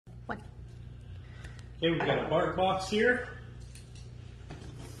One. Okay, we've got a bark box here.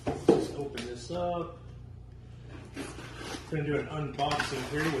 Let's open this up. Going to do an unboxing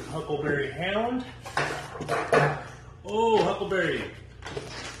here with Huckleberry Hound. Oh, Huckleberry.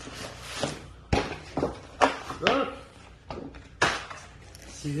 Look.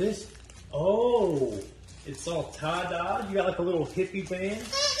 See this? Oh, it's all tie-dyed. You got like a little hippie band.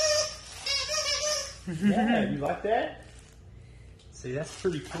 Yeah, you like that? See, that's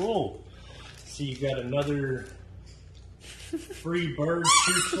pretty cool. See, you got another free bird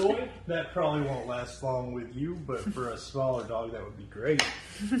chew toy. That probably won't last long with you, but for a smaller dog, that would be great.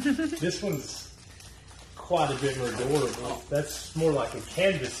 This one's quite a bit more adorable. That's more like a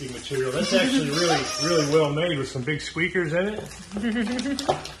canvasy material. That's actually really well made with some big squeakers in it.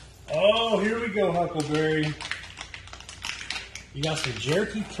 Oh, here we go, Huckleberry. You got some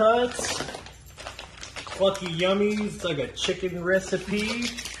jerky cuts, clucky yummies, it's like a chicken recipe,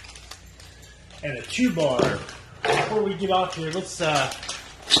 and a chew bar. Before we get off here, let's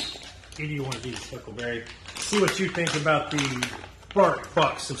give you one of these, Huckleberry. See what you think about the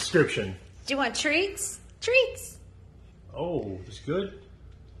BARKBOX subscription. Do you want treats? Treats. Oh, it's good.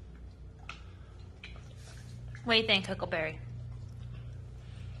 What do you think, Huckleberry?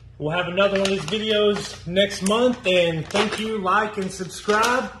 We'll have another one of these videos next month, and thank you, like and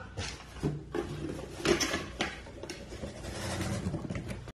subscribe.